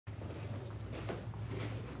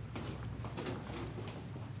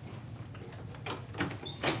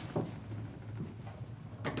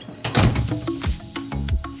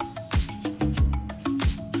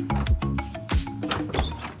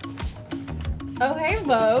Oh, hey,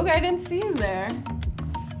 Vogue. I didn't see you there.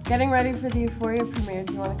 Getting ready for the Euphoria premiere.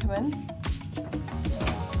 Do you want to come in?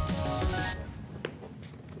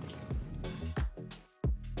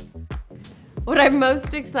 What I'm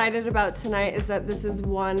most excited about tonight is that this is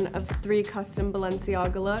one of 3 custom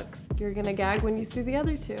Balenciaga looks. You're gonna gag when you see the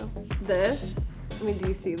other 2. This, I mean, do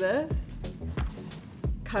you see this?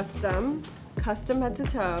 Custom head to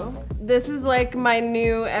toe. This is like my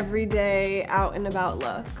new everyday out and about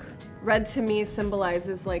look. Red to me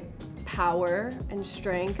symbolizes like power and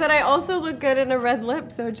strength. But I also look good in a red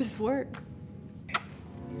lip, so it just works.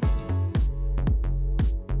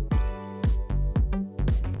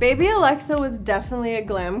 Baby Alexa was definitely a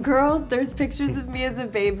glam girl. There's pictures of me as a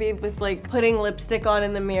baby with like putting lipstick on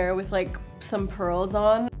in the mirror with like some pearls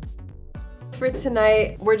on. For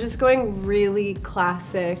tonight, we're just going really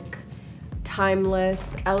classic,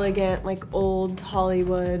 timeless, elegant, like old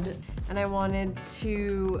Hollywood. And I wanted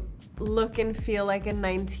to look and feel like a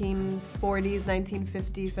 1940s,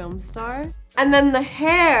 1950s film star. And then the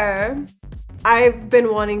hair, I've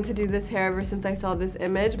been wanting to do this hair ever since I saw this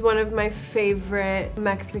image. One of my favorite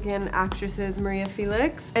Mexican actresses, María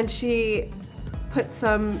Félix, and she put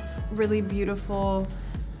some really beautiful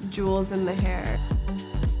jewels in the hair.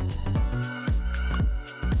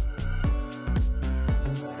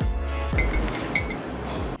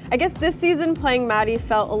 I guess this season playing Maddie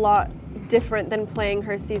felt a lot different than playing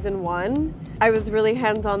her season 1. I was really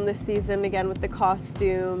hands-on this season, again, with the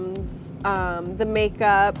costumes, the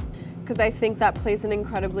makeup, because I think that plays an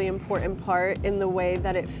incredibly important part in the way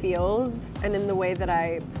that it feels and in the way that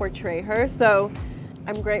I portray her. So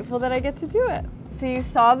I'm grateful that I get to do it. So you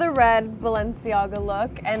saw the red Balenciaga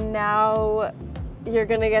look, and now you're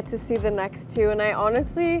gonna get to see the next 2. And I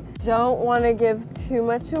honestly don't want to give too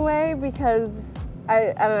much away because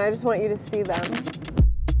I don't know, I just want you to see them.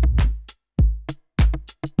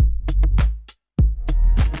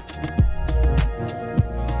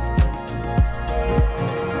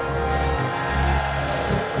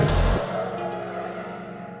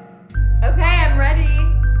 Okay, I'm ready.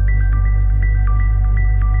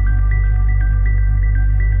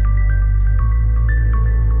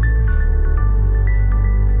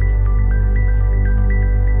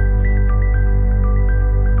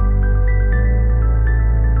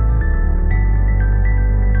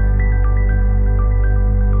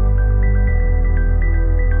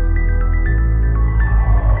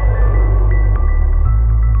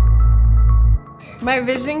 My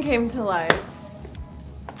vision came to life.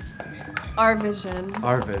 Our vision.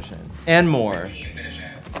 Our vision. And more.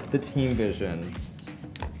 The team vision.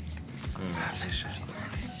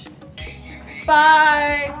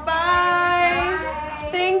 Bye. Bye.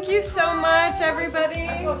 Thank you so much, everybody.